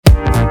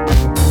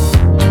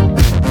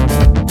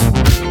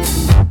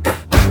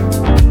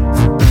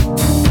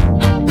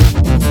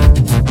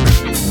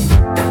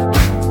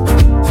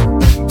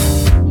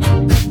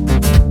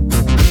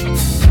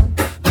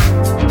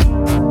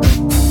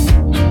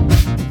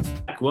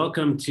back.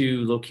 Welcome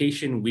to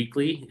Location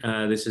Weekly.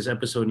 This is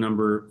episode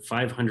number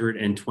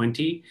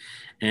 520.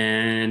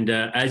 And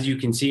as you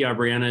can see,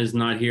 Brianna is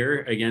not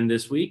here again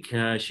this week.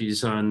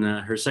 She's on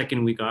her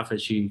second week off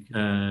as she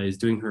is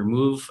doing her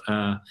move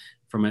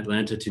from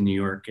Atlanta to New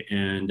York.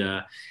 And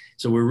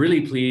so we're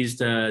really pleased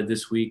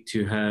this week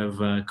to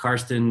have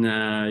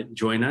Karsten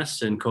join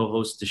us and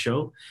co-host the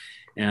show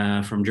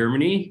from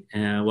Germany.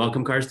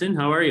 Welcome, Karsten.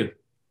 How are you?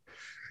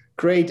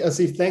 Great,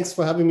 Asif. Thanks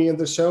for having me on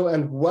the show,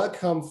 and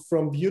welcome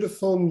from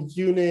beautiful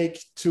Munich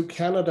to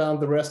Canada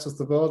and the rest of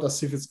the world.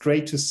 Asif, it's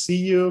great to see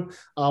you.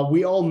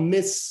 We all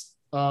miss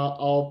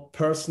our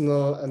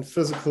personal and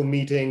physical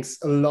meetings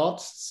a lot.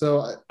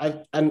 So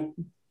I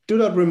do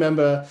not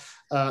remember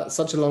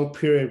such a long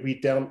period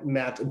we don't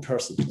met in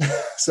person.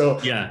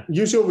 So yeah,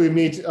 usually we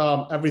meet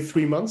every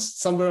 3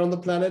 months somewhere on the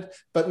planet,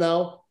 but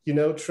now, you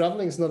know,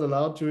 traveling is not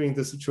allowed during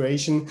the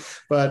situation.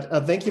 But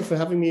thank you for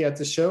having me at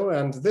the show.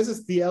 And this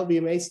is the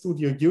LBMA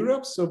Studio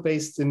Europe, so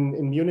based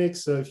in Munich.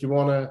 So if you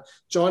want to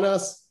join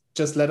us,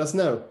 just let us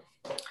know.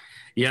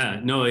 Yeah,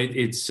 no,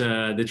 it's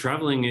the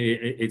traveling.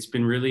 It's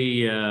been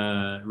really,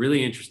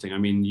 really interesting. I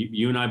mean,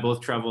 you and I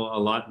both travel a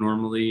lot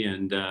normally,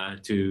 and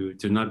to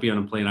not be on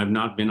a plane, I've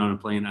not been on a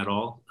plane at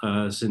all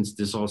since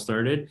this all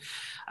started.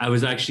 I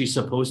was actually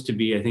supposed to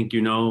be, I think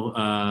you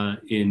know,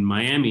 in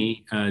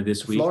Miami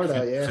this week,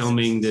 Florida, yes,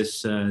 filming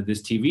this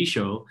TV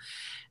show.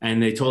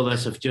 And they told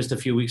us just a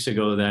few weeks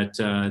ago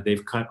that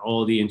they've cut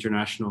all the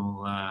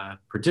international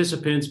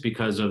participants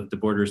because of the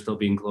border still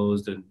being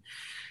closed and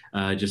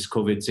just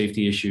COVID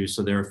safety issues.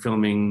 So they're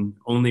filming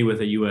only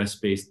with a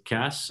US-based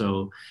cast.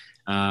 So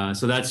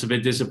that's a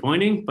bit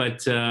disappointing,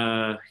 but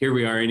here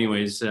we are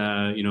anyways.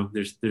 You know,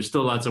 there's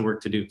still lots of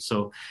work to do.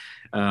 So,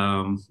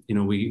 you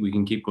know, we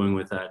can keep going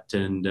with that.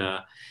 And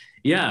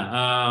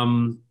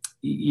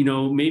you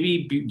know,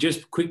 maybe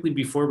just quickly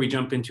before we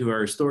jump into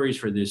our stories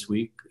for this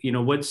week, you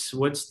know,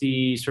 what's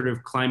the sort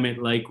of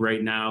climate like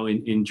right now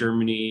in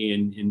Germany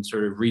and in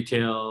sort of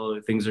retail?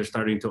 Things are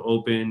starting to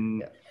open.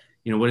 Yeah.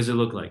 You know, what does it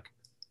look like?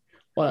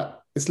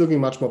 Well, it's looking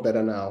much more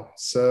better now.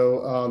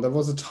 So there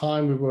was a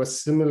time we were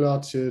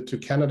similar to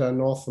Canada and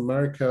North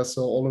America,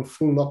 so all in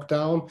full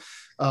lockdown.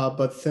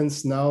 But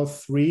since now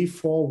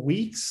 3-4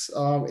 weeks,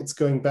 it's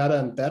going better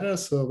and better.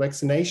 So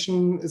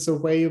vaccination is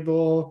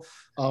available.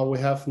 We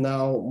have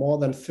now more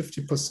than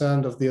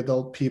 50% of the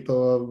adult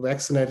people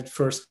vaccinated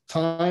first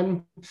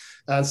time.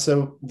 And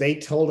so they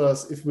told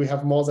us if we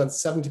have more than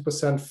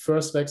 70%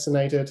 first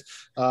vaccinated,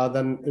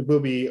 then it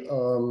will be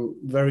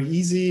very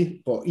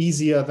easy or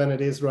easier than it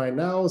is right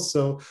now.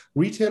 So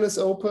retail is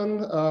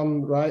open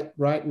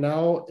right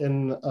now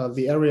in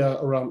the area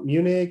around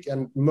Munich,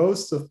 and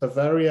most of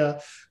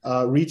Bavaria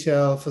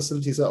retail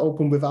facilities are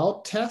open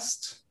without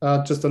test.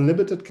 Just a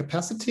limited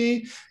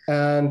capacity,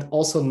 and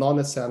also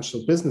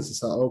non-essential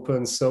businesses are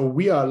open. So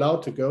we are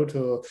allowed to go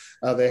to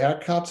the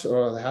haircut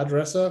or the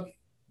hairdresser.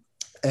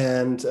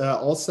 And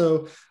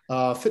also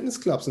fitness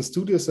clubs and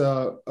studios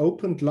are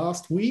opened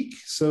last week.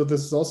 So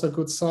this is also a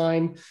good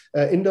sign.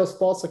 Indoor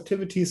sports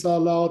activities are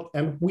allowed.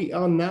 And we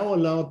are now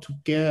allowed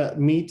to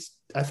meet,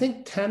 I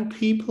think, 10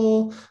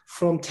 people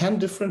from 10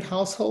 different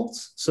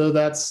households. So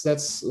that's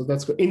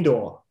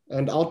indoor.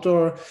 And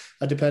outdoor,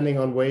 depending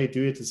on where you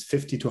do it, is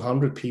 50 to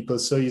 100 people.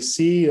 So you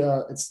see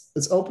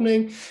it's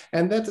opening,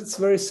 and that it's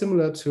very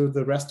similar to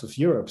the rest of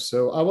Europe.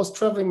 So I was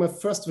traveling my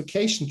first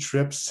vacation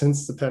trip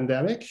since the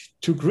pandemic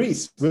to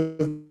Greece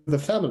with the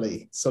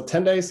family. So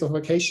 10 days of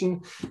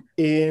vacation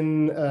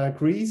in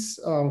Greece,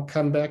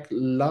 come back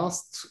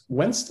last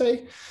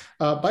Wednesday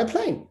by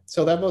plane.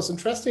 So that was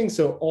interesting.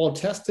 So all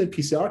tested,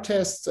 PCR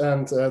tests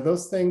and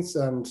those things,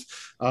 and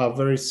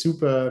very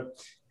super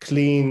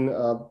clean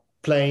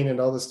plane and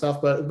all this stuff,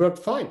 but it worked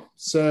fine.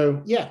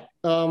 So yeah,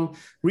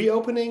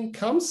 reopening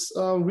comes,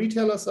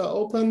 retailers are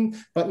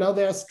open, but now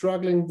they are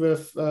struggling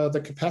with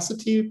the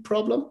capacity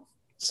problem.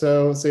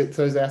 So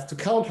they have to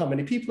count how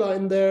many people are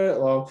in there,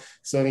 or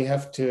so they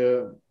have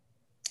to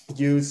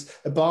use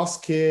a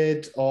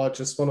basket or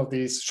just one of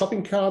these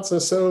shopping carts or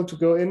so to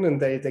go in,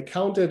 and they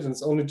count it, and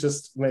it's only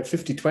just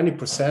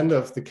 50-20%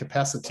 of the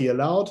capacity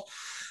allowed.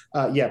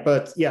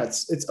 But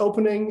it's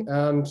opening,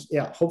 and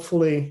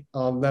hopefully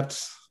that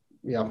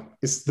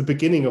it's the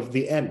beginning of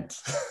the end.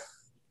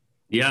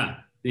 Yeah.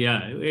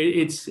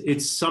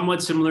 It's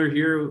somewhat similar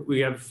here. We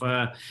have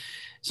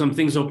some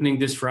things opening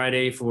this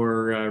Friday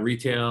for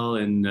retail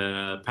and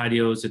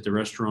patios at the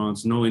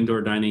restaurants. No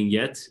indoor dining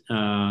yet.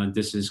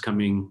 This is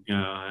coming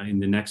in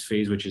the next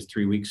phase, which is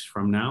 3 weeks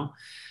from now.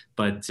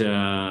 But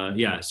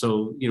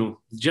so, you know,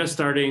 just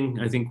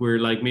starting. I think we're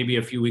like maybe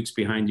a few weeks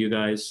behind you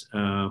guys.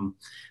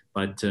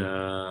 But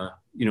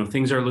you know,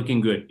 things are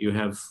looking good. You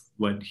have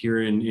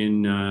here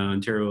in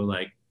Ontario,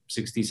 like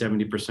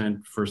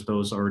 60-70% first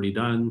dose already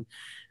done,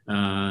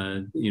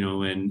 you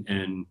know,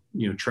 and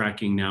you know,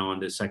 tracking now on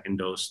the second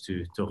dose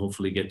to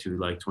hopefully get to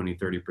like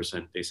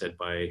 20-30%, they said,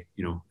 by,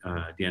 you know,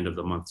 the end of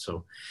the month.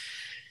 So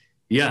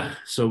yeah,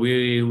 so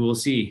we will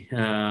see.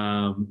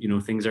 You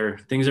know, things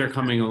are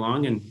coming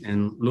along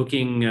and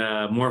looking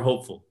more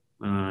hopeful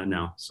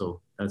now. So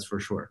that's for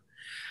sure.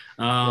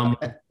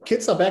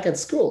 Kids are back at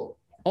school,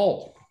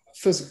 all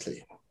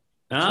physically.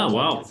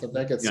 Wow. Kids are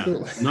back at Yeah,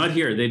 school. not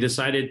here. They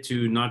decided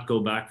to not go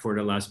back for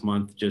the last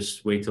month.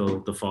 Just wait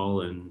till the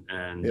fall and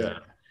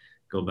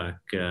go back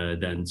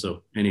then.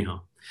 So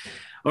anyhow.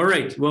 All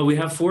right. Well, we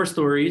have four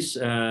stories,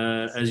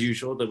 as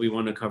usual, that we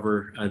want to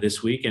cover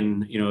this week.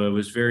 And, you know, I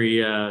was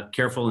very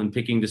careful in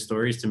picking the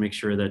stories to make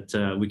sure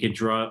that we could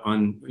draw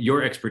on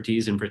your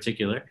expertise in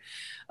particular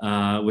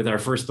with our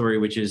first story,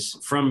 which is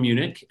from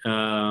Munich.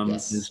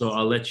 Yes. And so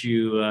I'll let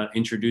you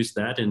introduce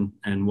that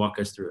and walk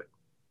us through it.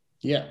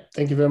 Yeah,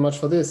 thank you very much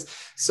for this.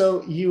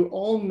 So you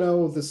all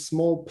know the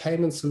small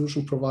payment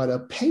solution provider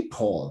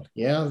PayPal.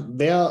 Yeah,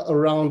 they're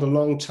around a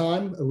long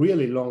time, a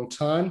really long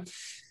time.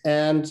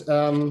 And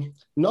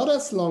not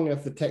as long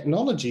as the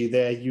technology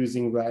they're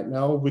using right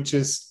now, which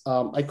is,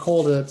 I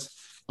called it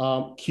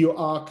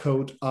QR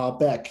code are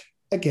back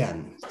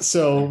again.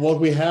 So what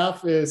we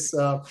have is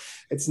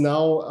it's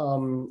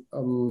now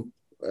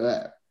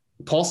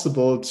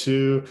possible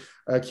to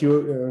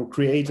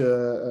create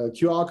a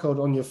QR code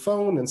on your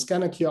phone and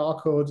scan a QR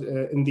code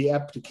in the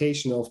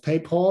application of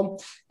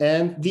PayPal.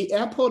 And the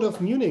airport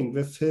of Munich,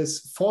 with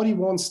his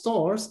 41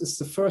 stores, is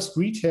the first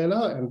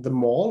retailer, and the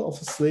mall,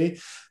 obviously,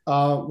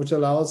 which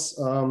allows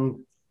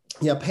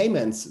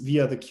payments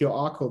via the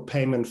QR code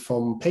payment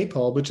from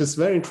PayPal, which is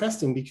very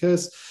interesting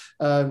because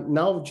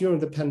now during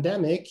the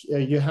pandemic,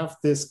 you have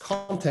this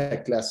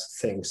contactless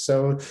thing.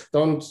 So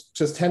don't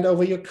just hand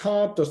over your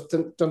card,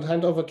 don't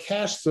hand over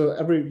cash. So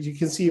you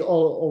can see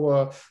all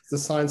over the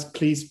signs,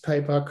 please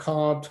paper,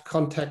 card,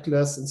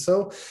 contactless, and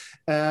so.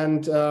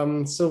 And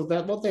so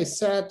that what they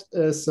said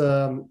is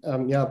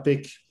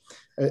big.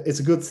 It's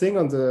a good thing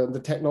on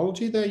the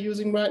technology they're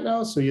using right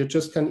now. So you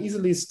just can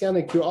easily scan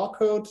a QR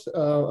code.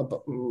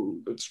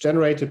 It's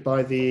generated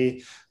by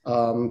the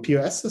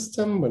POS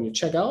system when you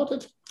check out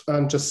it,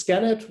 and just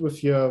scan it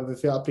with your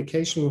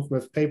application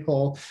with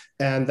PayPal,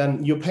 and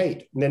then you're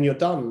paid, and then you're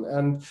done.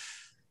 And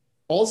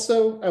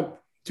also,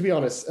 to be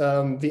honest,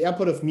 the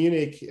airport of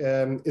Munich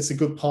is a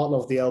good partner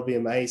of the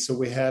LBMA. So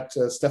we had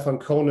Stefan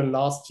Kohnen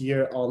last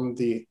year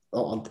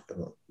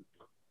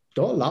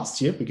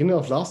beginning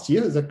of last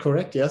year, is that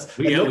correct? Yes.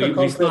 Yeah,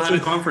 we still had a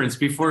conference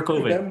before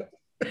COVID.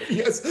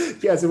 Yes,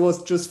 it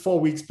was just 4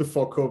 weeks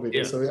before COVID.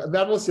 Yeah. So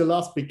that was your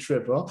last big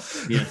trip, huh?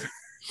 Yes.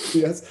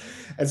 Yes.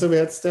 And so we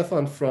had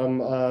Stefan from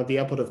the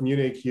airport of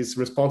Munich. He's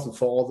responsible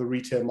for all the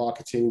retail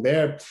marketing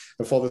there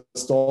and for the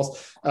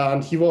stores.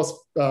 And he was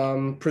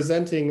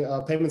presenting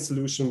a payment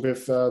solution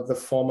with the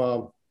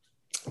former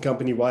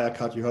company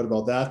Wirecard. You heard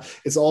about that.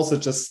 It's also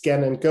just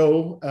scan and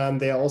go. And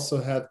they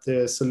also had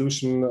the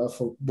solution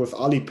with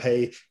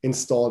Alipay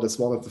installed as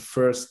one of the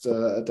first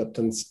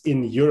adaptants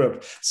in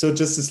Europe. So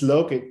just this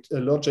logic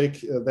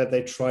that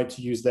they tried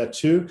to use that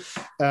too.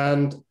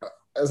 And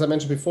as I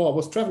mentioned before, I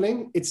was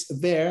traveling. It's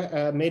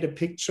there. Made a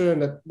picture,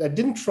 and I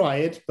didn't try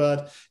it,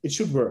 but it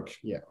should work.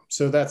 Yeah.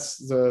 So that's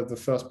the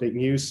first big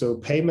news. So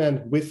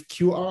payment with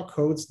QR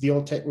codes, the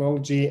old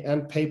technology,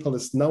 and PayPal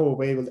is now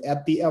available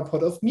at the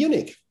airport of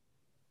Munich.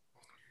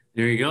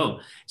 There you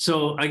go.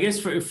 So I guess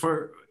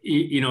for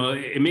you know,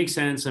 it makes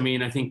sense. I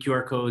mean, I think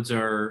QR codes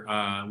are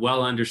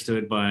well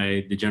understood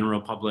by the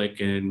general public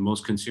and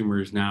most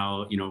consumers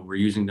now. You know, we're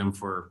using them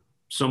for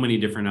so many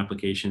different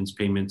applications,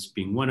 payments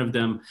being one of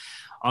them.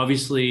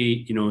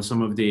 Obviously, you know,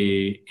 some of in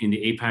the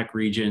APAC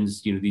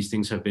regions, you know, these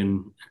things have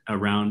been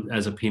around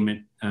as a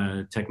payment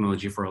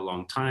technology for a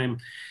long time.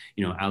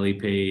 You know,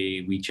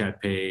 Alipay,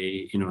 WeChat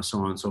Pay, you know, so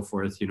on and so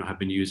forth, you know, have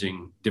been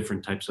using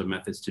different types of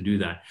methods to do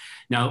that.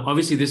 Now,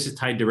 obviously, this is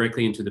tied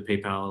directly into the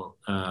PayPal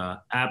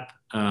app.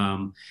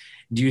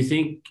 Do you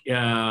think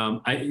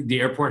the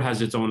airport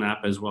has its own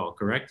app as well,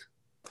 correct?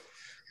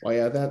 Well,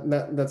 yeah,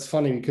 that's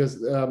funny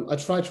because I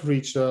tried to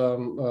reach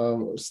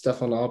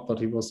Stefan out, but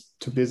he was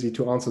too busy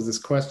to answer this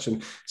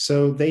question.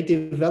 So they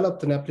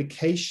developed an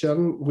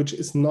application which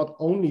is not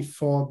only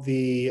for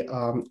the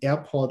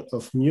airport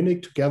of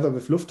Munich together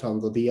with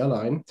Lufthansa, the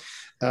airline.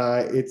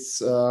 It's,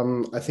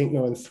 I think,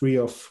 now in 3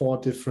 or 4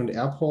 different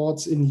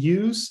airports in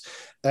use.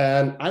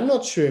 And I'm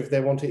not sure if they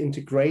want to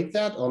integrate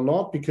that or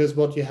not, because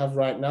what you have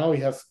right now,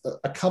 you have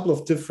a couple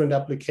of different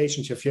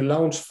applications. You have your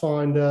lounge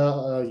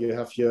finder, you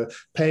have your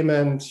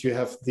payment, you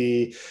have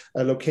the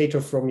locator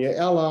from your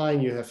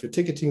airline, you have your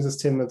ticketing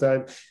system.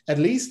 And at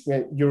least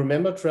you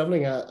remember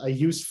traveling, I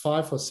used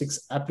 5 or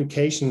 6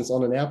 applications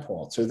on an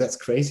airport. So that's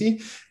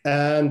crazy.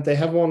 And they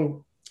have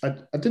one, I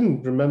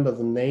didn't remember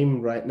the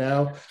name right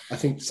now. I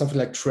think something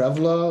like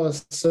Traveler or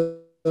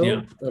so,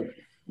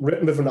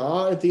 written with an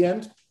R at the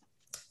end.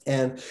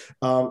 And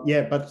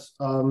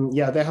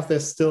they have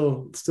their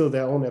still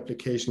their own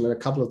application, and a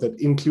couple of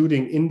that,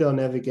 including indoor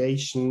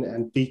navigation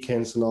and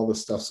beacons and all this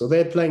stuff. So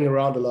they're playing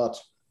around a lot.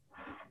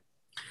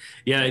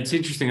 Yeah, it's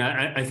interesting.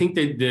 I think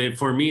that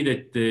for me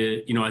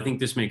I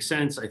think this makes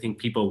sense. I think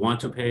people want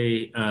to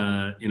pay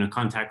in a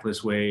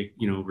contactless way,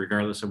 you know,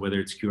 regardless of whether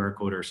it's QR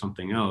code or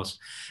something else.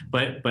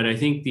 But I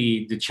think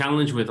the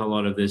challenge with a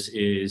lot of this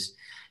is,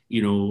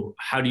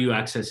 how do you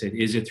access it?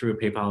 Is it through a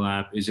PayPal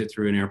app? Is it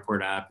through an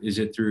airport app? Is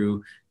it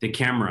through the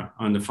camera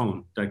on the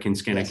phone that can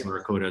scan a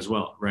QR code as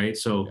well, right?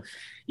 So,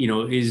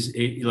 is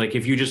it like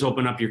if you just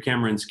open up your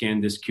camera and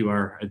scan this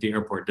QR at the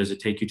airport, does it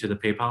take you to the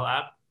PayPal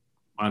app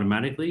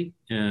automatically?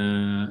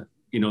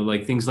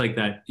 Like things like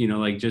that,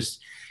 like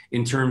just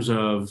in terms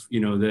of,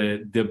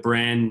 the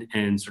brand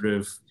and sort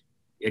of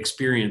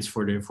experience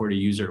for the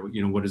user,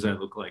 what does that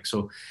look like?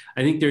 So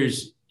I think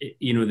there's,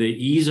 the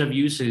ease of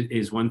use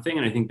is one thing,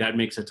 and I think that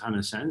makes a ton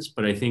of sense.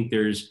 But I think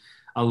there's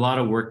a lot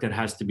of work that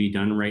has to be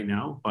done right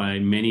now by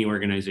many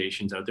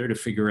organizations out there to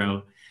figure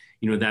out,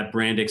 that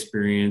brand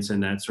experience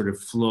and that sort of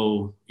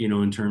flow,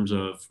 in terms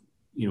of,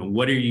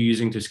 what are you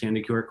using to scan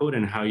the QR code,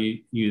 and how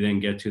you then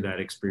get to that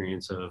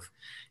experience of,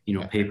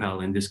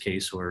 PayPal in this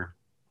case, or,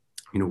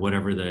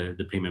 whatever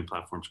the payment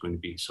platform is going to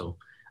be. So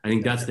I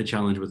think that's the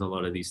challenge with a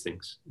lot of these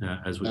things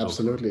as we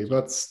absolutely,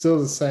 but still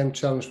the same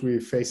challenge we're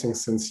facing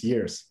since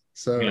years.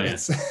 So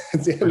it's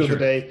at the end of the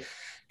day,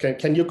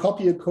 can you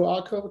copy a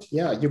QR code?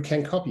 Yeah, you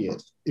can copy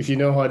it if you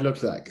know how it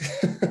looks like.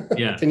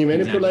 Yeah. Can you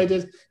manipulate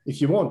it?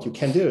 If you want, you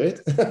can do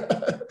it.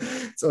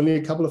 It's only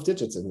a couple of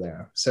digits in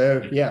there.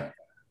 So yeah,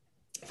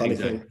 funny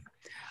thing.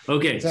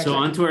 Okay, so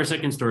on to our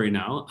second story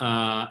now.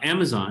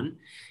 Amazon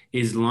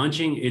is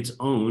launching its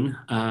own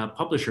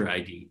publisher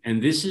ID.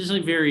 And this is a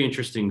very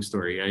interesting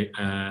story.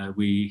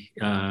 We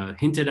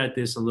hinted at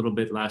this a little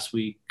bit last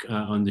week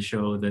on the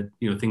show that,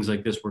 things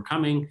like this were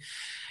coming,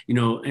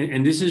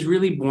 and this is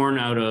really born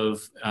out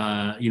of,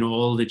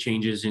 all the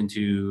changes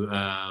into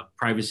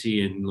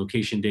privacy and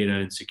location data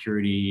and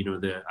security,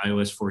 the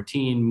iOS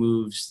 14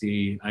 moves,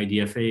 the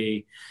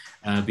IDFA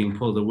being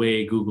pulled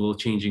away, Google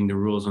changing the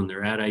rules on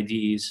their ad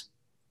IDs.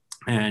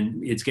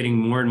 And it's getting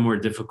more and more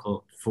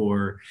difficult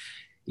for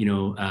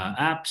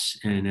apps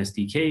and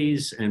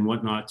SDKs and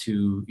whatnot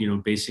to,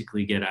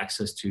 basically get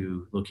access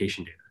to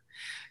location data.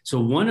 So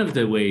one of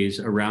the ways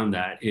around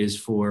that is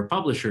for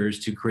publishers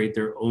to create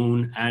their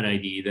own ad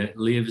ID that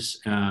lives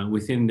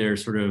within their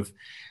sort of,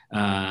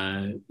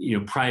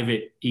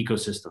 private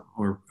ecosystem,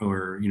 or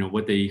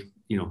what they,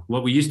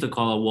 what we used to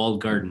call a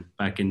walled garden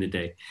back in the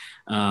day,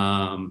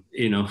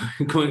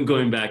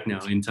 going back now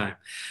in time.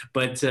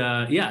 But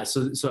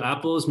so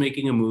Apple is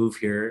making a move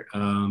here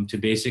to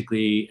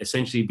basically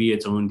essentially be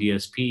its own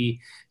DSP.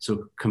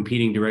 So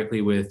competing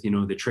directly with,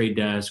 the Trade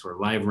Desk or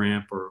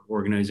LiveRamp or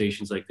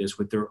organizations like this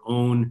with their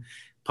own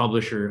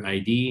publisher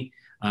ID.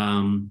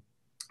 And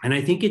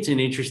I think it's an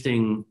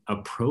interesting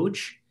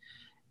approach.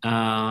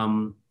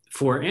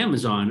 For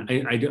Amazon,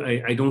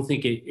 I don't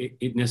think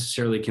it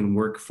necessarily can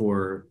work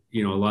for, a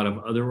lot of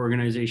other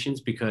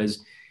organizations,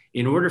 because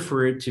in order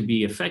for it to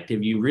be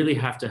effective, you really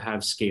have to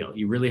have scale.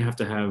 You really have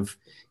to have,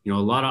 a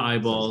lot of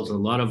eyeballs, a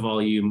lot of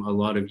volume, a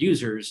lot of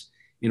users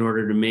in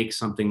order to make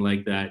something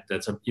like that.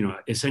 That's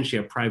essentially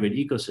a private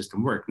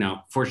ecosystem work.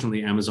 Now,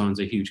 fortunately, Amazon's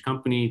a huge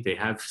company. They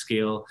have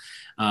scale.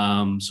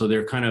 So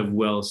they're kind of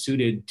well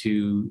suited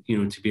to,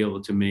 to be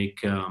able to make,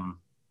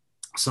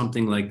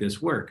 something like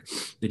this work.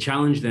 The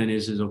challenge then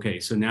is okay,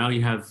 so now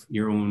you have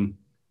your own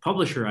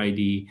publisher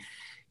ID,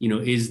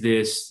 is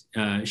this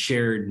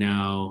shared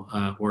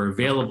now or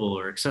available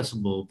or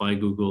accessible by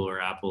Google or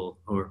Apple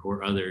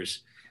or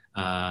others,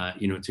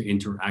 to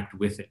interact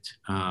with it.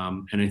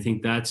 And I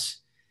think that's,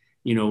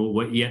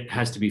 what yet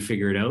has to be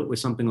figured out with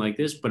something like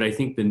this. But I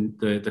think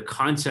the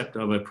concept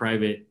of a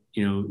private,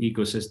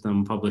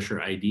 ecosystem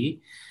publisher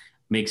ID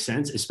makes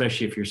sense,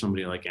 especially if you're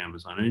somebody like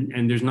Amazon.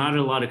 And there's not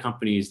a lot of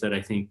companies that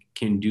I think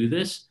can do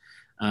this.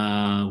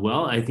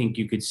 Well, I think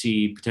you could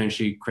see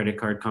potentially credit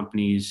card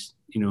companies,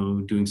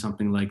 doing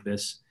something like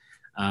this,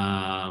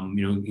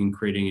 in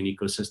creating an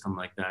ecosystem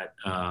like that.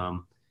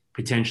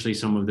 Potentially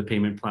some of the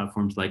payment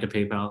platforms like a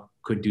PayPal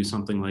could do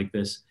something like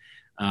this.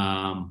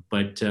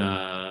 But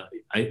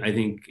I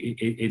think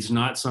it's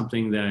not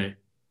something that,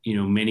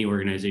 many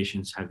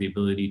organizations have the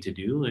ability to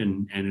do.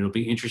 And it'll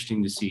be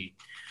interesting to see,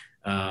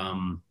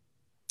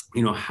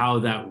 how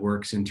that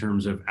works in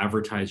terms of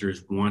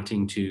advertisers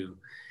wanting to,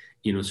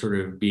 sort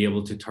of be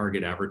able to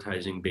target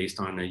advertising based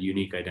on a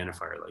unique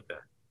identifier like that.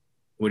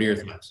 What are your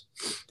thoughts?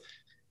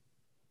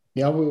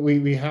 Yeah,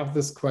 we have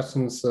these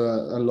questions a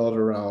lot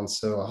around.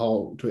 So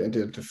how to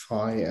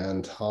identify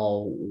and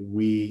how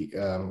we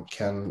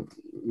can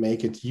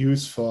make it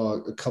use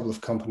for a couple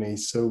of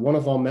companies. So one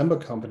of our member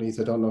companies,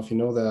 I don't know if you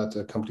know that,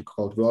 a company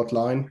called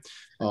Worldline.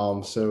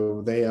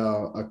 So they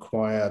are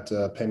acquired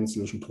a payment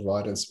solution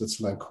provider in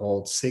Switzerland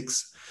called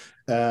SIX.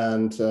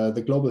 And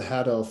the global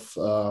head of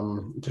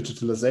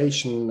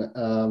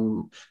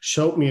digitalization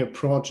showed me a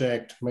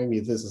project, maybe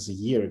this is a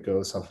year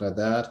ago, something like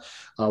that,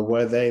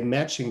 where they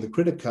matching the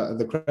credit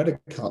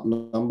card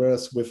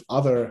numbers with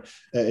other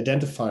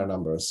identifier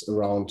numbers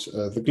around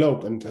the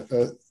globe. And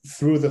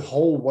through the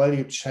whole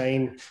value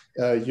chain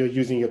you're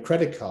using your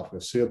credit card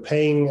with. So you're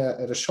paying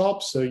at a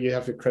shop, so you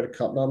have your credit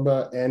card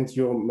number and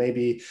your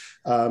maybe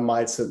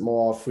miles and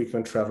more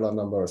frequent traveler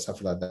number or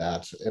something like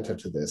that entered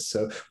to this.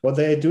 So what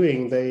they're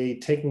doing, they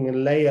taking a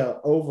layer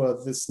over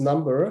this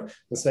number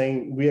and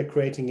saying we are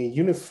creating a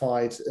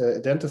unified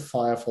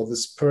identifier for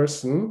this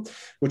person,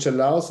 which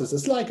allows us,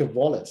 it's like a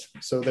wallet.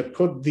 So they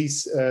put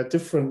these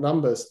different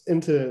numbers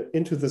into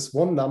this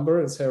one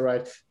number and say,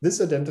 right, this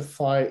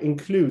identifier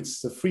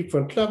includes the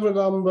frequent traveler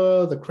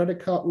number, the credit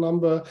card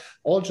number,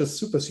 all just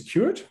super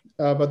secured,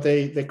 but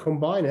they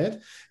combine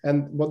it.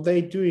 And what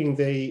they're doing,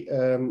 they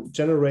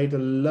generate a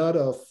lot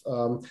of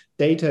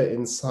data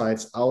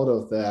insights out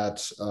of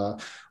that,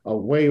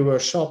 where you were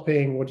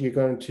shopping, what you're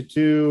going to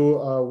do,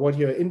 what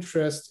you're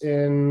interested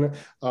in.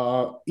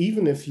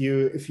 Even if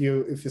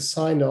you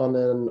signed on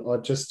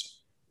or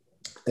just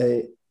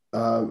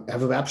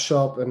have a web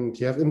shop and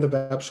you have in the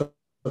web shop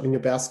in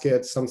your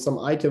basket some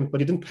items, but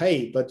you didn't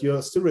pay, but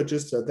you're still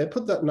registered. They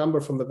put that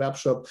number from the web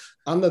shop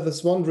under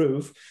this one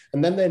roof,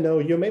 and then they know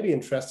you're maybe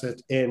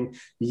interested in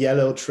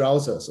yellow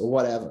trousers or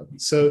whatever.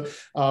 So,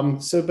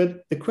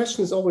 but the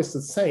question is always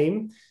the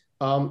same.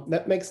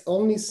 That makes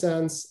only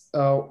sense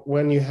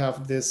when you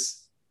have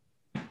this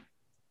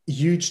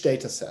huge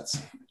data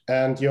sets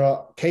and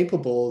you're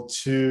capable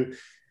to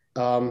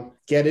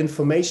get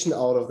information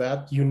out of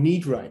that you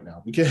need right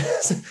now,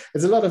 because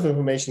it's a lot of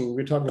information.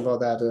 We're talking about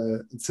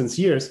that since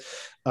years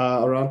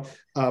around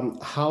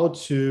how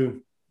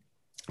to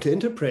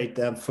interpret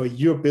them for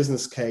your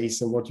business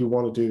case and what you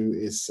want to do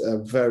is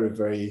very,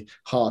 very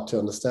hard to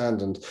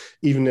understand. And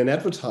even in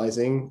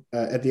advertising,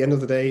 at the end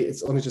of the day,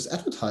 it's only just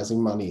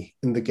advertising money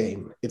in the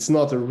game. It's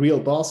not a real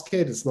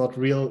basket. It's not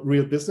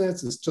real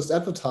business. It's just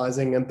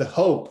advertising and the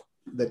hope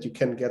that you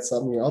can get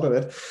something out of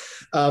it.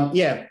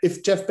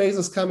 If Jeff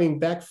Bezos coming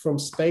back from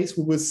space,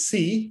 we will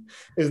see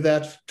if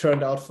that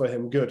turned out for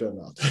him good or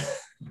not.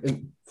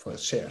 For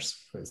his shares,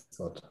 it's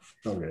not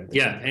longer.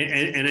 Yeah,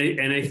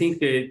 and I think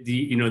that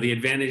the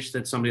advantage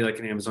that somebody like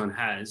an Amazon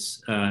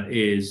has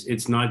is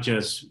it's not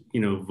just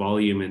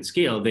volume and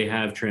scale. They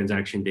have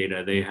transaction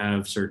data, they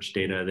have search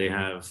data, they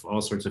have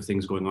all sorts of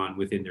things going on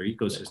within their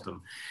ecosystem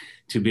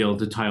to be able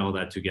to tie all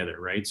that together,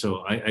 right?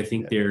 So I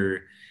think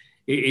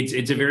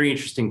it's a very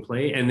interesting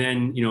play. And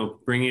then,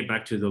 bringing it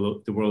back to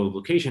the world of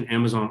location,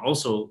 Amazon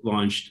also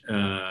launched,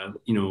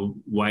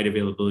 wide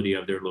availability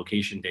of their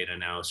location data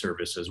now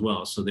service as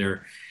well. So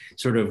they're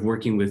sort of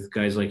working with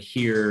guys like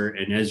Here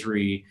and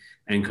Esri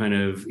and kind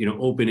of,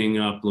 opening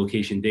up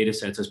location data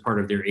sets as part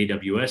of their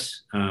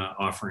AWS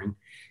offering.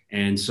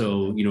 And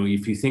so,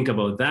 if you think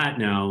about that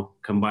now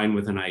combined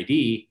with an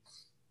ID,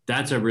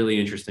 that's a really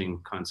interesting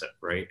concept,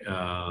 right?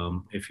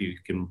 If you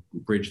can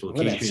bridge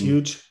location. Well, that's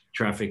huge.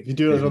 Traffic. If you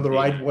do it on the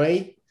right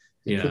way,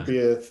 it could be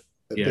a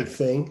big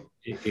thing.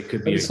 It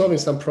could be solving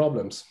some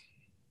problems.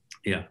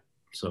 Yeah.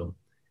 So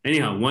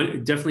anyhow,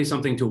 definitely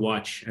something to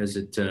watch as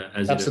it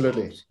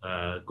absolutely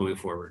evolves, going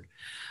forward.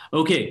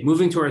 Okay,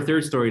 moving to our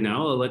third story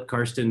now. I'll let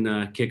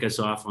Karsten kick us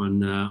off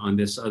on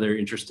this other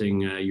interesting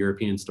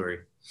European story.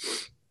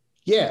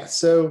 Yeah.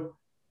 So,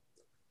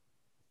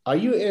 are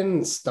you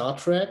in Star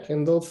Trek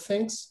and those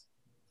things?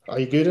 Are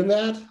you good in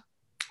that?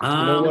 You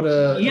know what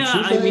a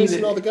trooper is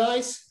and all the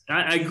guys?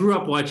 I grew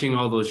up watching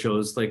all those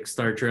shows like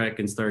Star Trek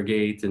and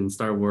Stargate and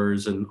Star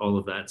Wars and all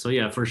of that. So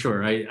yeah, for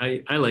sure.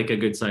 I like a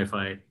good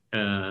sci-fi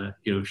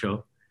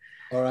show.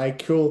 All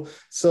right, cool.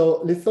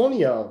 So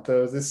Lithuania,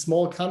 this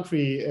small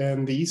country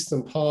in the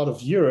eastern part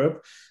of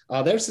Europe,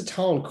 there's a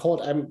town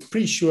called, I'm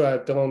pretty sure I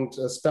don't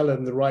spell it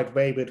in the right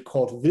way, but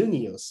called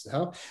Vilnius.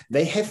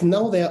 They have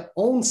now their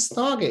own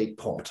Stargate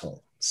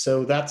portal.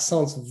 So that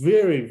sounds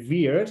very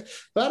weird,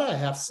 but I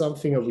have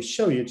something I will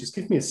show you. Just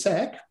give me a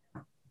sec.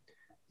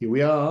 Here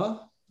we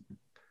are.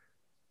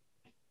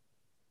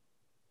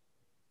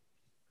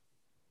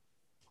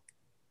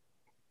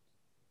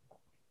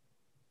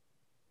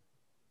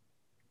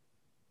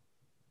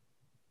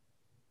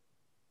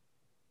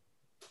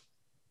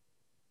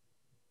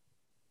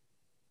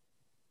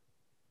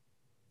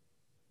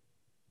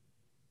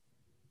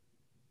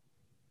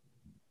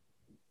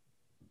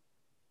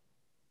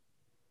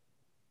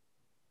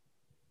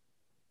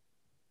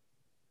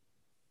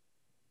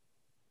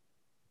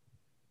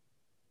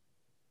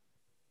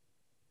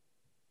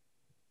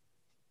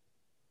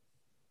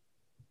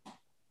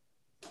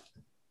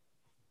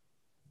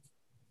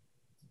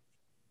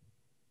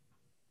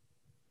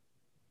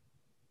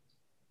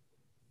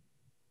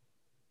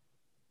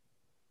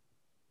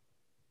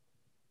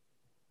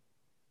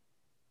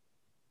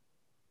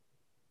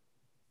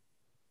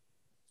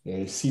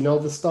 You see now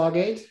the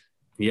Stargate?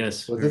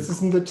 Yes. Well, this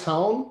is in the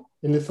town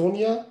in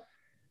Lithuania,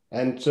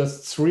 and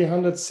just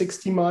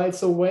 360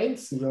 miles away,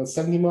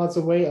 70 miles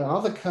away,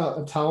 another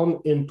town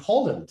in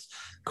Poland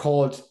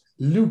called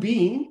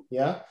Lubin.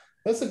 Yeah,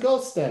 there's a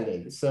ghost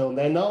standing. So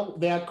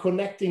they are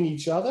connecting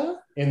each other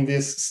in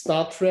this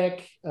Star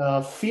Trek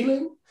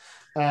feeling,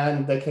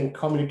 and they can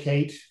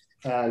communicate.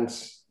 And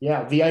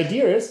yeah, the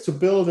idea is to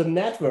build a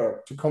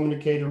network to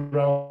communicate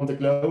around the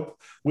globe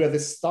where the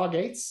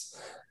Stargates.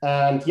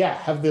 and yeah,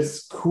 have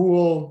this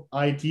cool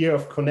idea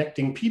of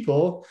connecting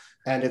people,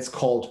 and it's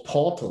called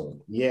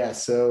Portal. Yeah,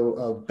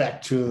 so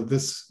back to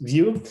this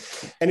view.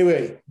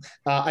 Anyway,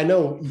 I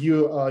know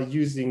you are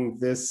using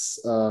this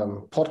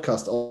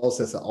podcast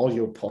also as an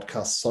audio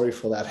podcast. Sorry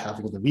for that,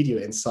 having the video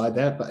inside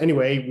that. But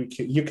anyway,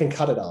 you can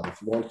cut it out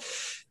if you want.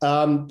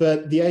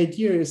 But the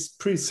idea is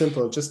pretty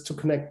simple, just to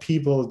connect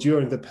people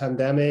during the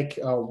pandemic,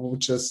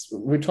 which is,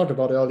 we talked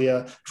about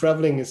earlier,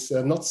 traveling is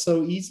not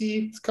so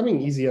easy. It's coming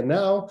easier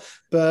now,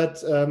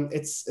 but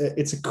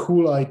it's a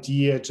cool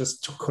idea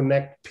just to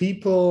connect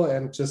people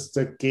and just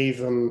gave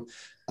them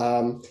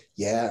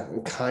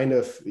kind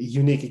of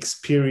unique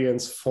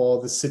experience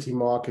for the city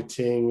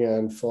marketing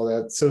and for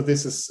that. So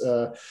this is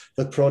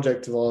the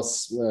project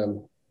was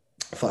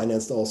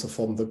financed also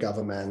from the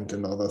government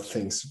and other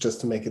things just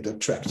to make it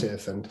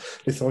attractive. And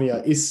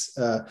Lithuania is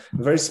a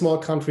very small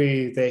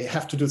country. They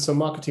have to do some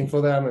marketing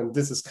for them, and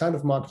this is kind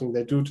of marketing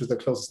they do to the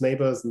closest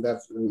neighbors, and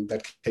in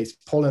that case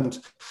Poland.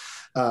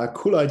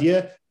 Cool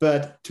idea,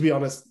 but to be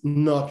honest,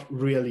 not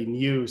really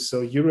new.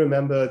 So you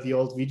remember the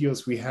old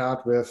videos we had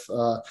with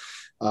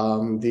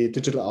the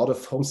digital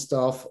out-of-home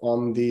stuff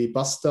on the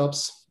bus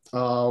stops,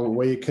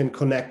 where you can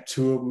connect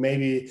to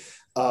maybe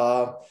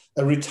a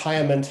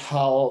retirement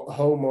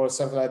home or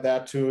something like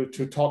that to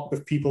talk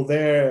with people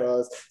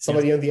there.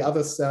 Somebody on the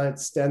other side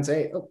stands,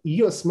 hey, oh,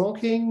 you're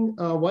smoking?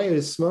 Why are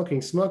you smoking?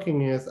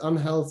 Smoking is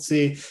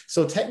unhealthy.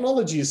 So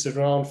technology is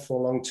around for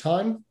a long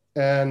time.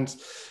 And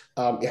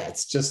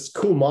it's just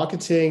cool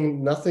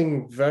marketing,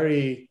 nothing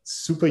very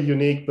super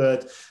unique,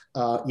 but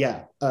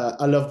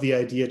I love the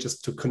idea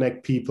just to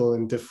connect people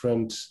in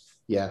different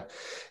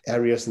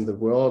areas in the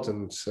world.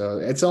 And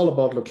it's all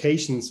about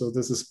location. So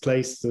this is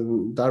placed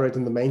direct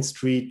in the main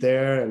street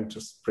there and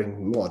just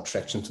bring more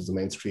attraction to the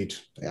main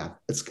street. Yeah,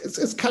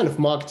 it's kind of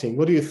marketing.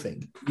 What do you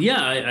think?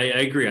 Yeah,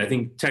 I agree. I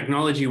think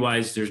technology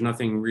wise, there's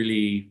nothing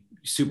really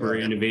super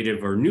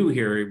innovative or new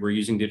here. We're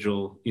using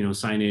digital,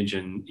 signage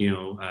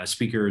and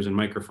speakers and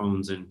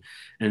microphones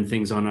and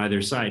things on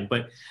either side.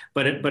 But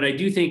I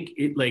do think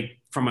it, like,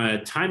 from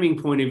a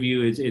timing point of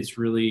view, it's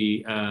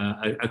really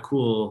a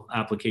cool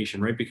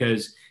application, right?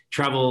 Because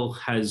travel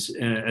has,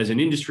 as an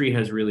industry,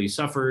 has really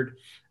suffered,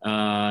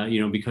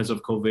 because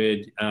of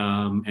COVID,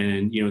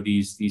 and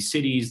these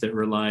cities that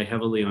rely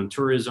heavily on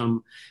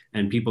tourism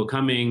and people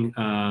coming,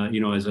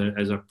 as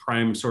a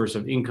prime source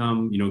of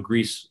income.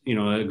 Greece,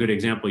 a good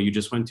example you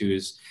just went to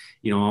is,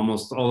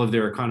 almost all of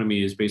their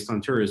economy is based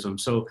on tourism.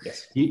 So,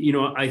 yes.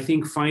 I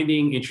think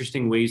finding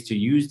interesting ways to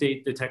use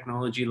the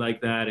technology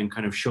like that and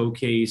kind of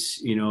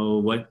showcase,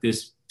 what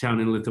this town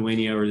in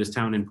Lithuania or this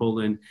town in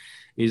Poland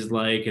is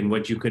like and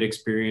what you could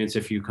experience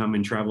if you come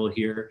and travel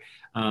here.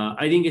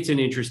 I think it's an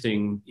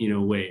interesting,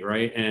 way,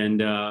 right?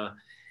 And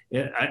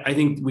I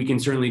think we can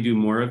certainly do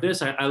more of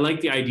this. I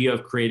like the idea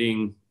of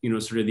creating,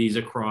 sort of these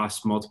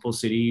across multiple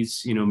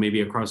cities,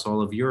 maybe across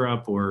all of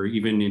Europe or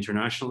even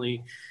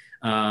internationally.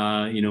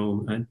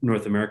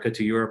 North America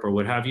to Europe or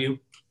what have you.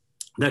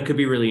 That could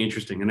be really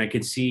interesting. And I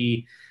could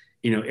see,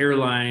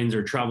 airlines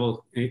or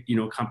travel,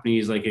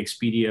 companies like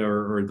Expedia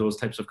or those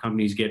types of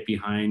companies get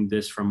behind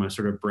this from a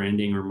sort of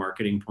branding or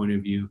marketing point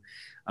of view,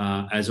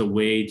 as a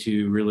way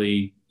to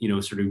really,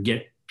 sort of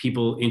get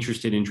people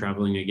interested in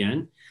traveling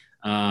again.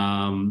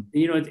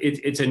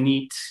 It's a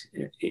neat,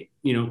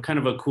 kind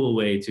of a cool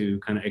way to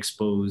kind of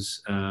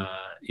expose,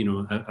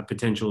 a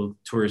potential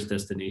tourist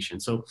destination.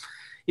 So,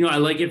 I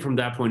like it from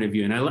that point of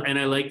view. And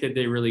I like that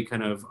they really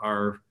kind of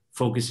are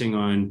focusing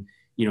on,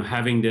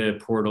 having the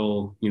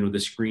portal, the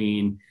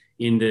screen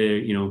in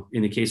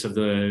the case of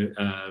the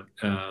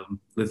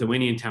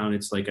Lithuanian town,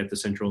 it's like at the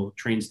central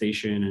train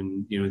station,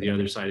 and, the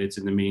other side, it's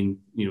in the main,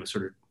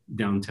 sort of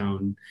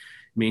downtown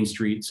main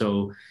street.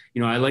 So,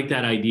 I like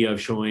that idea of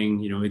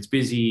showing, it's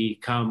busy,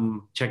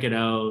 come check it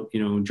out,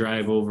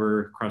 drive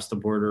over across the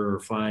border or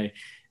fly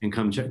and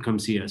come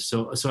see us.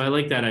 So I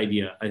like that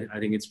idea. I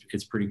think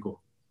it's pretty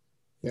cool.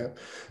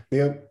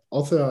 Yeah.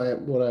 Also,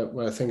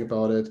 what I think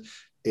about it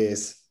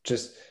is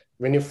just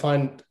when you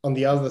find on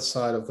the other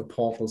side of the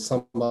portal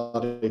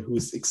somebody who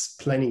is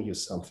explaining you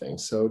something.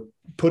 So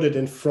put it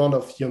in front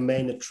of your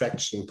main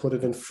attraction, put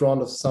it in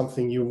front of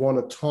something you want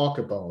to talk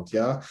about,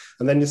 yeah?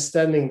 And then you're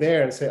standing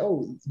there and say,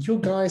 oh, you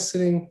guys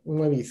sitting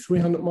maybe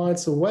 300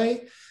 miles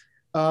away.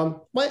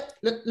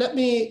 Let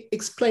me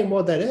explain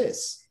what that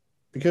is.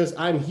 Because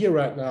I'm here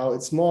right now,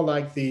 it's more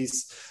like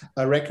these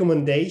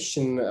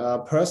recommendation,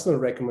 personal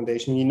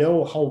recommendation. You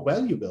know how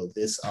valuable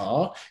these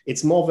are.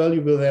 It's more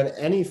valuable than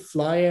any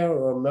flyer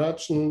or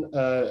merchant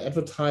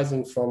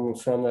advertising from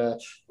an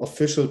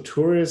official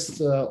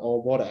tourist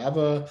or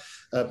whatever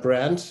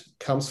brand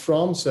comes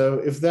from.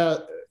 So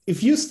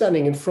if you're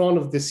standing in front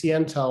of the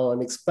CN Tower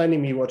and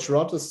explaining me what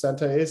Rogers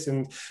Center is,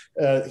 and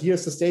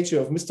here's the statue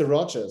of Mr.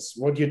 Rogers,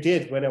 what you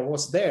did when I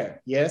was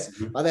there, yes,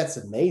 mm-hmm. That's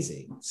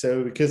amazing.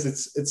 So because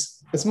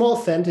it's it's more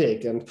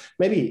authentic, and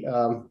maybe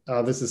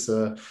this is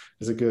a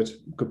good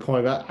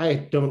point.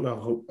 I don't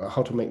know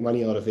how to make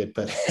money out of it,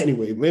 but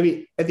anyway,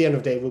 maybe at the end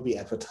of the day, it will be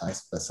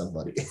advertised by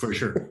somebody. For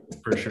sure,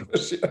 for sure. For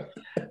sure.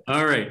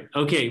 All right,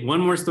 okay.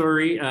 One more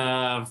story.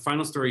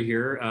 Final story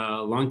here.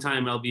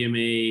 Longtime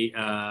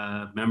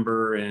LBMA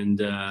member and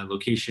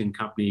location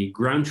company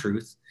Ground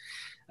Truth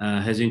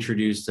has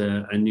introduced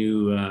a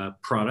new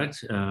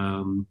product.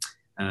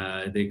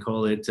 They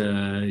call it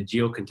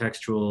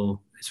geocontextual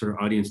sort of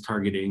audience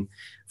targeting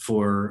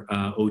for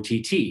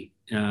OTT.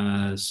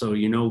 So,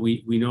 you know,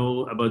 we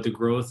know about the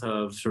growth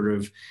of sort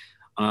of,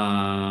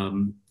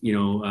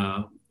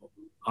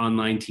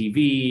 online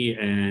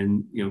TV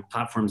and, you know,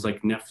 platforms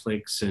like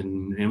Netflix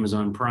and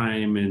Amazon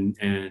Prime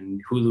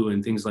and Hulu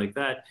and things like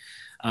that.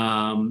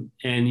 And,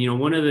 you know,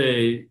 one of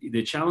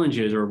the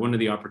challenges, or one of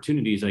the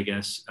opportunities, I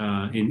guess,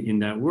 in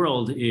that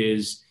world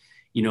is,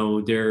 you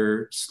know,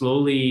 they're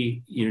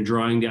slowly, you know,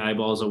 drawing the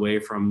eyeballs away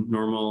from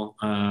normal,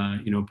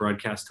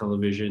 broadcast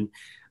television,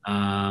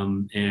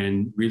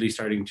 and really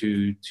starting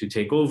to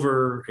take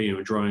over, you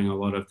know, drawing a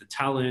lot of the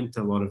talent,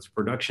 a lot of the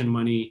production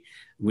money,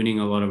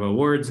 winning a lot of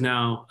awards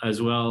now as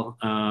well.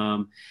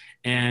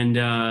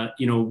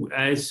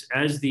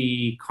 As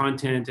the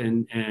content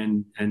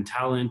and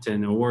talent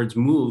and awards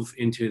move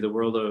into the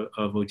world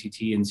of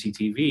OTT and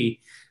CTV,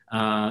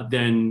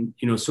 then,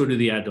 you know, so do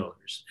the ad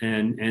dollars.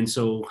 And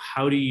so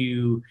how do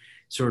you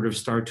sort of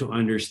start to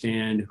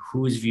understand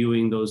who's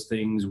viewing those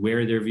things,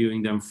 where they're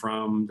viewing them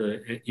from,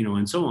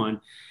 and so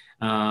on,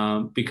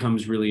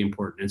 becomes really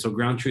important. And so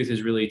Ground Truth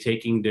is really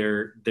taking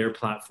their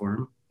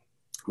platform,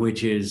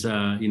 which is,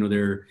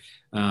 their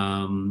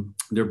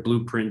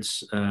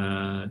Blueprints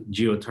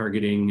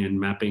geo-targeting and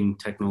mapping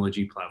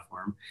technology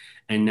platform,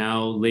 and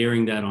now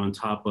layering that on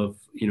top of,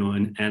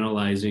 and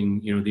analyzing,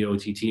 the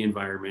OTT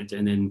environment,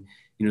 and then,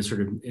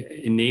 sort of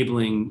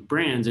enabling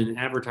brands and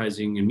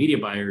advertising and media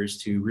buyers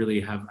to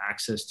really have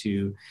access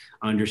to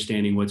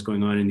understanding what's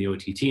going on in the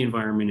OTT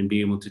environment and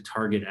be able to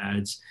target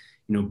ads,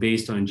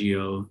 based on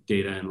geo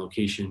data and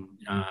location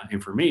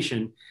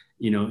information,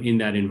 in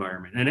that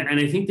environment. And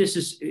I think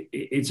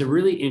it's a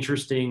really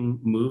interesting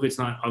move. It's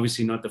not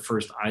obviously not the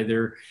first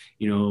either,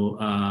 in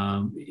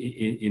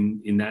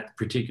that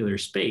particular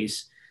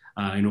space.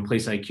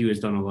 PlaceIQ has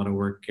done a lot of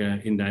work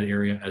in that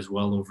area as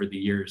well over the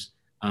years,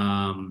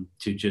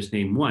 to just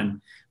name one.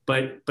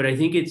 But I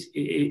think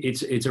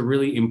it's a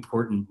really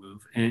important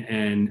move.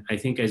 And I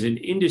think as an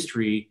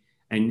industry,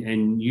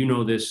 and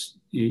this,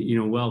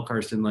 well,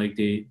 Karsten, like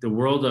the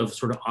world of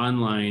sort of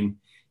online,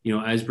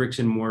 as bricks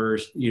and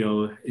mortars,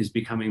 is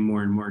becoming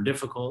more and more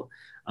difficult.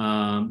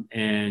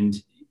 And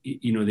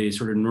the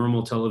sort of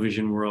normal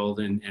television world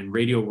and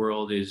radio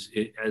world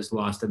has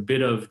lost a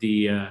bit of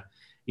the,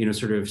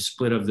 sort of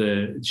split of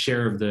the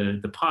share of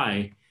the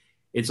pie.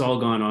 It's all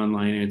gone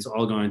online, and it's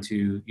all gone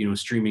to,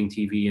 streaming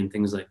TV and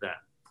things like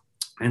that.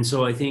 And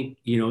so I think,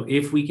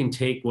 if we can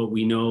take what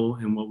we know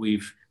and what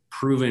we've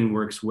proven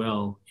works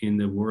well in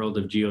the world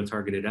of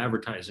geo-targeted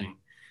advertising,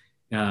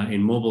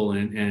 in mobile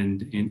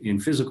and in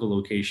physical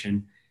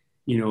location,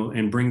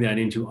 and bring that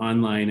into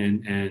online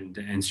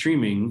and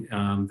streaming,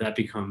 that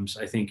becomes,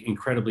 I think,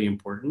 incredibly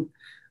important,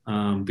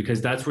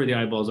 because that's where the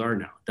eyeballs are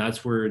now.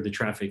 That's where the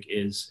traffic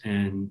is.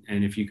 And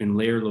if you can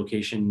layer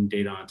location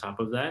data on top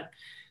of that,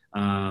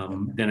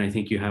 then I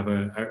think you have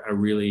a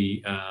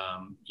really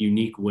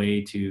unique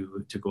way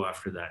to go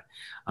after that.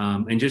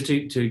 And just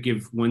to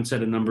give one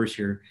set of numbers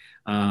here,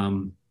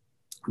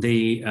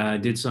 they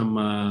did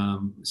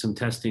some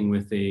testing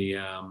with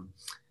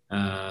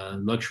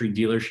luxury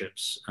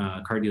dealerships,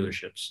 car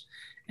dealerships,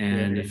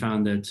 and they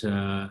found that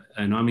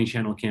an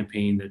omni-channel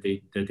campaign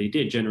that they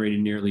did generated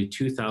nearly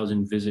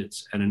 2,000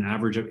 visits at an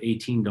average of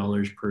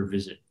 $18 per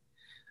visit.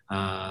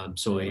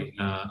 So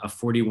a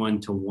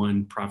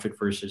 41-to-1 profit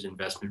versus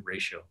investment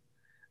ratio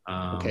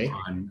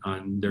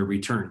on their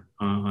return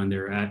on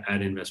their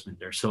ad investment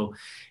there. So,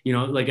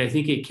 I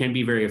think it can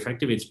be very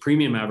effective. It's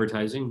premium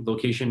advertising.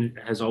 Location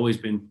has always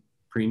been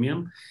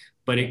premium,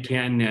 but it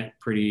can net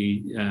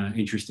pretty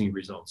interesting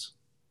results.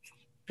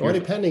 Well,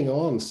 depending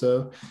on.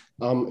 So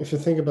if you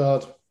think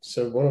about,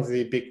 one of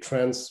the big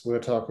trends we're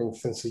talking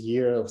since a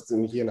year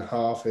and a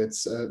half,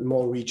 it's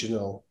more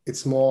regional.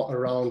 It's more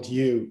around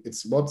you.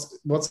 It's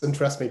what's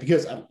interests me,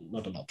 because I'm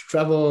not allowed to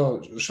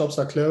travel. Shops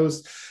are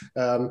closed,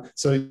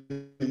 so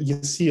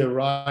you see a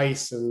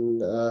rise in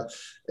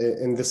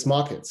this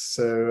market.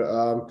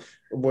 So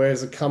where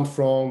does it come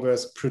from? Where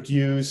it's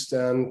produced?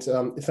 And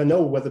if I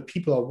know where the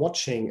people are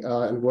watching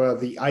and where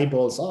the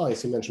eyeballs are,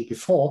 as you mentioned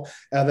before,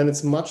 then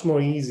it's much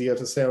more easier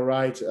to say, all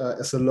right,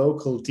 as a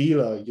local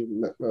dealer,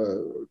 you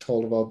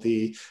told about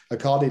a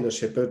car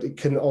dealership, but it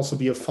can also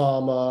be a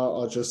farmer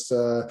or just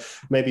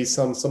maybe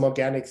some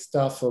organic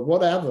stuff or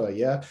whatever.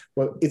 Yeah,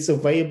 well, it's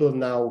available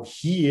now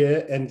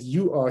here, and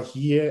you are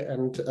here,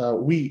 and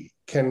we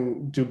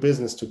can do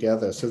business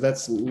together. So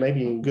that's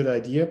maybe a good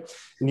idea.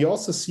 And you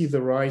also see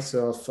the rise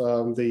of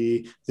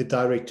the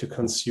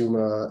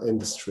direct-to-consumer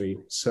industry.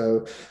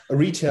 So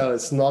retail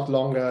is not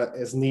longer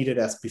as needed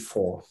as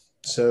before.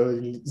 So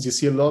you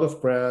see a lot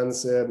of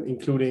brands,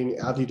 including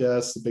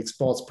Adidas, the big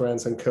sports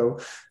brands and co.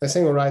 They're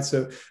saying, all right,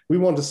 so we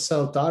want to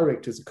sell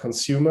direct to the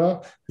consumer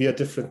via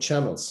different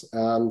channels.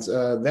 And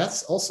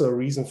that's also a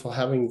reason for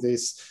having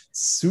this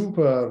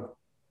super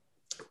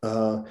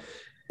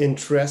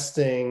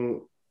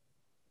interesting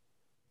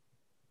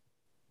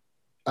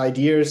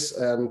ideas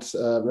and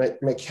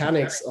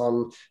mechanics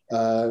on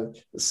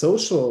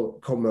social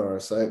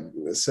commerce.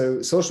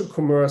 So social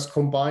commerce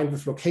combined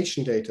with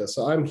location data.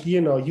 So I'm here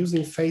now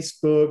using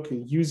Facebook,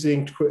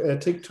 using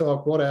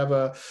TikTok,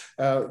 whatever.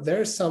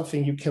 There's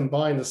something you can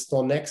buy in the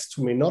store next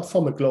to me, not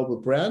from a global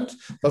brand,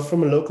 but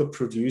from a local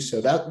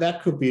producer.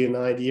 That could be an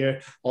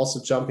idea,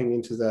 also jumping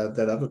into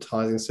that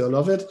advertising. So I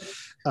love it.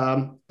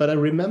 But I'm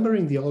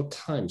remembering the old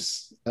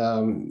times.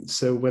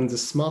 So when the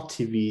smart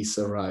TVs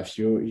arrived,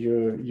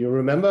 you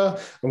remember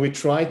when we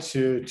tried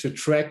to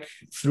track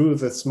through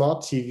the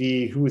smart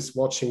TV who is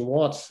watching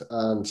what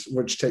and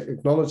which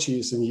technology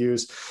is in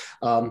use.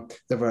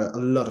 There were a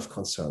lot of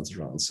concerns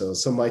around.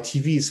 So my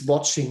TV is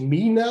watching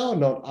me now,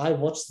 not I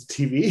watch the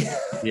TV.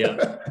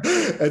 Yeah.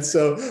 And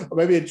so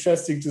maybe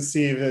interesting to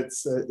see if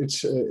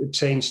it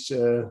changed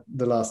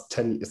the last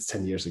 10. It's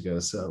 10 years ago.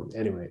 So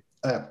anyway,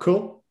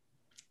 cool.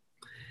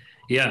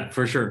 Yeah,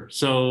 for sure.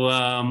 So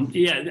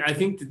I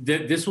think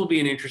that this will be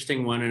an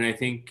interesting one, and I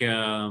think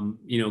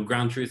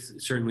Ground Truth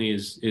certainly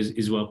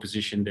is well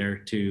positioned there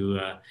to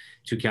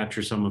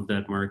capture some of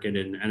that market,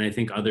 and I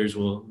think others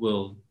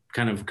will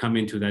kind of come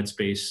into that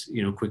space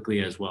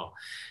quickly as well.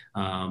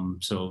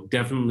 So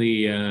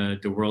definitely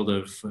the world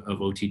of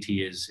OTT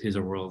is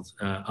a world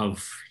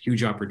of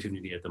huge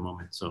opportunity at the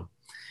moment. So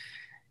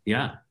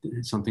yeah,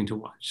 it's something to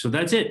watch. So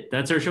that's it.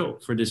 That's our show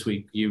for this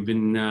week. You've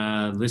been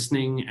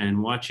listening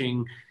and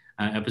watching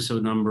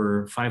episode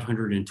number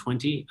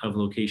 520 of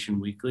Location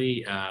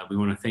Weekly. We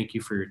want to thank you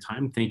for your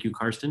time. Thank you,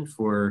 Karsten,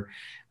 for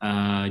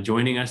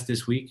joining us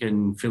this week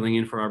and filling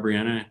in for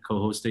Aubriana,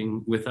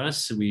 co-hosting with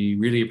us. We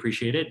really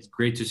appreciate it. It's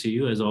great to see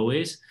you as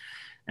always.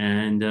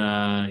 And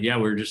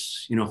we're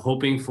just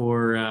hoping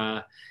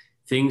for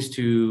things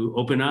to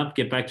open up,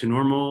 get back to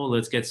normal.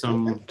 Let's get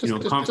some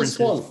conferences.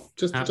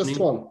 Just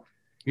one.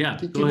 Yeah,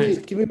 go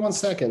ahead. Give me 1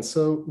 second.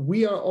 So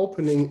we are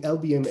opening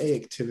LBMA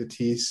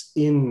activities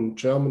in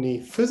Germany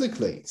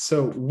physically.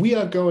 So we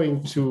are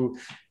going to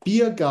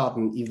beer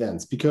garden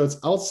events because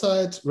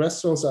outside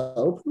restaurants are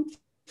open.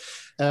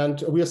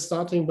 And we are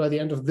starting by the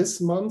end of this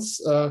month,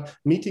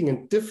 meeting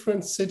in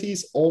different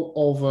cities all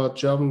over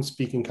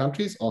German-speaking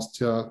countries,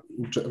 Austria,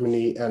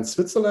 Germany, and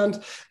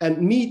Switzerland,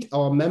 and meet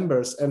our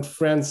members and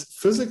friends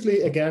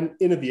physically again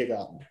in a beer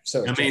garden.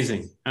 So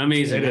amazing. I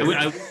wish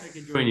I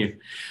could join you.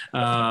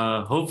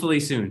 Hopefully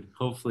soon.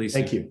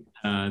 Thank you.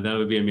 That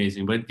would be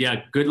amazing. But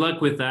yeah, good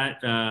luck with that.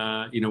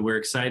 We're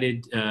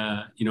excited,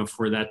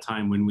 for that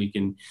time when we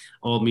can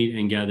all meet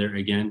and gather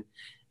again.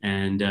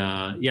 And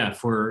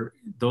for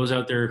those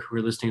out there who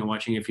are listening and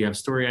watching, if you have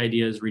story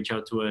ideas, reach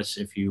out to us.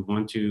 If you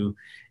want to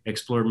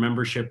explore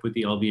membership with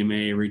the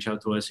LBMA, reach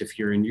out to us. If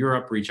you're in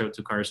Europe, reach out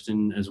to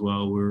Karsten as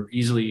well.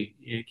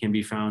 It can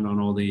be found on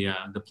all the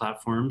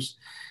platforms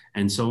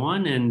and so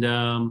on. And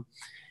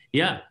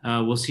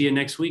we'll see you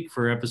next week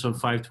for episode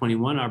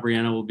 521.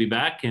 Aubriana will be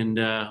back, and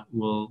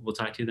we'll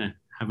talk to you then.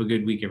 Have a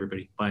good week,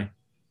 everybody. Bye.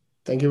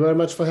 Thank you very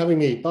much for having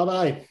me.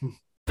 Bye-bye.